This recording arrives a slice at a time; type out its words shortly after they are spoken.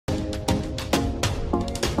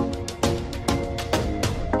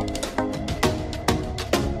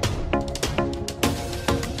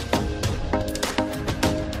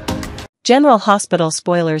General Hospital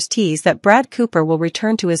spoilers tease that Brad Cooper will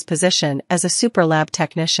return to his position as a super lab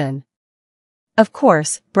technician. Of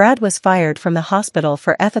course, Brad was fired from the hospital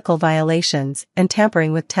for ethical violations and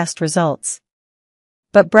tampering with test results.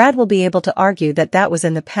 But Brad will be able to argue that that was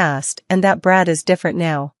in the past and that Brad is different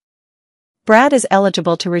now. Brad is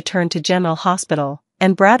eligible to return to General Hospital,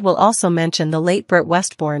 and Brad will also mention the late Britt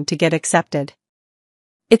Westbourne to get accepted.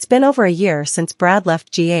 It's been over a year since Brad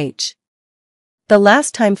left GH. The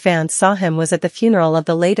last time fans saw him was at the funeral of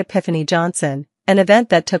the late Epiphany Johnson, an event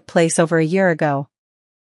that took place over a year ago.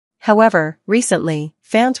 However, recently,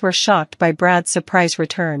 fans were shocked by Brad's surprise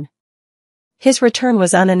return. His return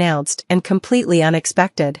was unannounced and completely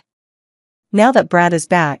unexpected. Now that Brad is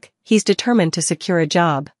back, he's determined to secure a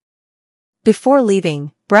job. Before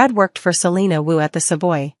leaving, Brad worked for Selena Wu at the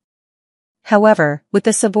Savoy. However, with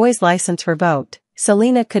the Savoy's license revoked,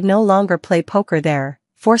 Selena could no longer play poker there,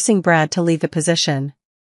 forcing Brad to leave the position.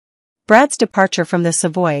 Brad's departure from the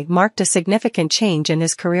Savoy marked a significant change in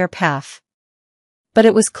his career path. But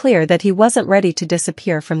it was clear that he wasn't ready to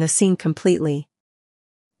disappear from the scene completely.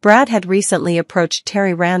 Brad had recently approached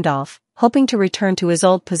Terry Randolph, hoping to return to his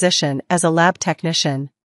old position as a lab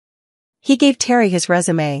technician. He gave Terry his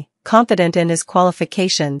resume, confident in his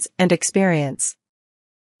qualifications and experience.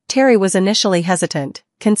 Terry was initially hesitant,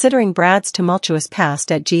 considering Brad's tumultuous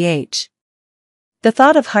past at GH. The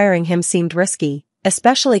thought of hiring him seemed risky,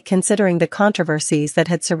 especially considering the controversies that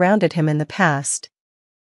had surrounded him in the past.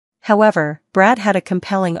 However, Brad had a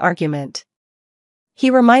compelling argument.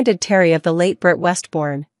 He reminded Terry of the late Britt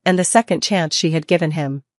Westbourne and the second chance she had given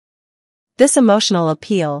him. This emotional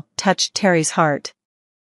appeal touched Terry's heart.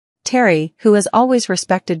 Terry, who has always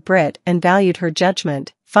respected Britt and valued her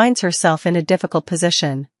judgment, finds herself in a difficult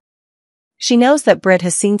position. She knows that Britt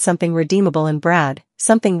has seen something redeemable in Brad,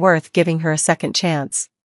 something worth giving her a second chance.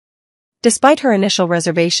 Despite her initial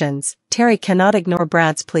reservations, Terry cannot ignore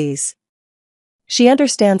Brad's pleas. She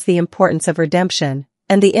understands the importance of redemption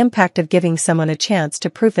and the impact of giving someone a chance to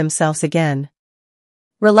prove themselves again.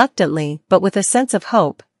 Reluctantly, but with a sense of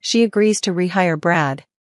hope, she agrees to rehire Brad.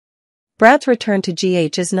 Brad's return to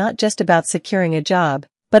GH is not just about securing a job,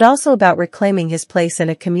 but also about reclaiming his place in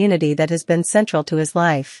a community that has been central to his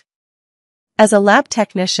life. As a lab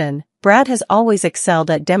technician, Brad has always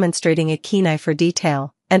excelled at demonstrating a keen eye for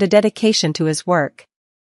detail and a dedication to his work.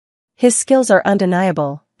 His skills are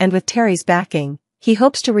undeniable, and with Terry's backing, he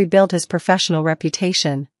hopes to rebuild his professional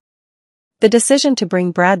reputation. The decision to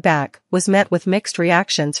bring Brad back was met with mixed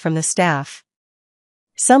reactions from the staff.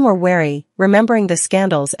 Some were wary, remembering the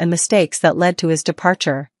scandals and mistakes that led to his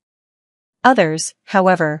departure. Others,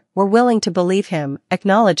 however, were willing to believe him,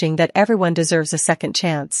 acknowledging that everyone deserves a second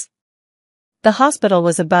chance. The hospital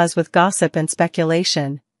was abuzz with gossip and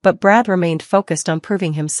speculation, but Brad remained focused on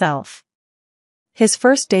proving himself. His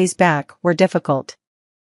first days back were difficult.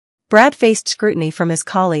 Brad faced scrutiny from his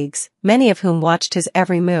colleagues, many of whom watched his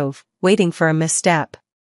every move, waiting for a misstep.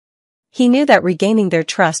 He knew that regaining their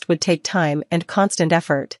trust would take time and constant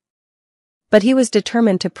effort. But he was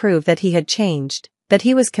determined to prove that he had changed, that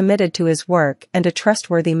he was committed to his work and a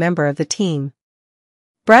trustworthy member of the team.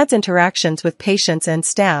 Brad's interactions with patients and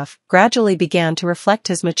staff gradually began to reflect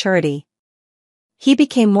his maturity. He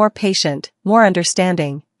became more patient, more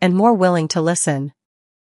understanding, and more willing to listen.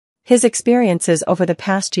 His experiences over the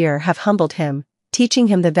past year have humbled him, teaching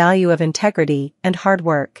him the value of integrity and hard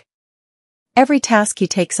work. Every task he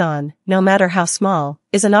takes on, no matter how small,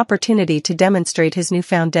 is an opportunity to demonstrate his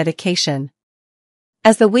newfound dedication.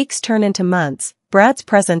 As the weeks turn into months, Brad's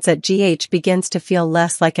presence at GH begins to feel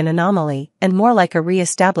less like an anomaly and more like a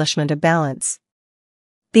re-establishment of balance.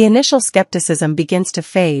 The initial skepticism begins to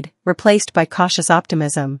fade, replaced by cautious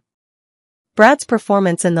optimism. Brad's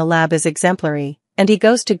performance in the lab is exemplary, and he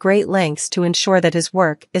goes to great lengths to ensure that his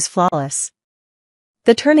work is flawless.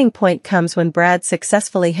 The turning point comes when Brad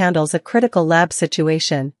successfully handles a critical lab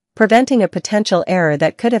situation, preventing a potential error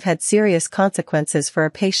that could have had serious consequences for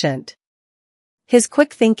a patient. His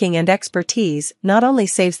quick thinking and expertise not only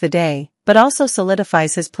saves the day, but also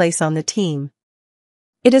solidifies his place on the team.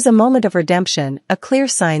 It is a moment of redemption, a clear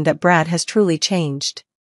sign that Brad has truly changed.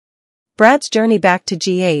 Brad's journey back to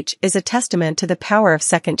GH is a testament to the power of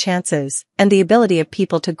second chances and the ability of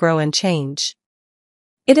people to grow and change.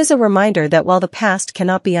 It is a reminder that while the past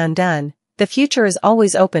cannot be undone, the future is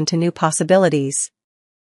always open to new possibilities.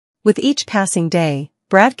 With each passing day,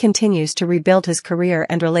 Brad continues to rebuild his career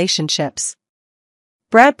and relationships.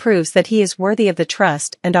 Brad proves that he is worthy of the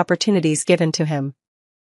trust and opportunities given to him.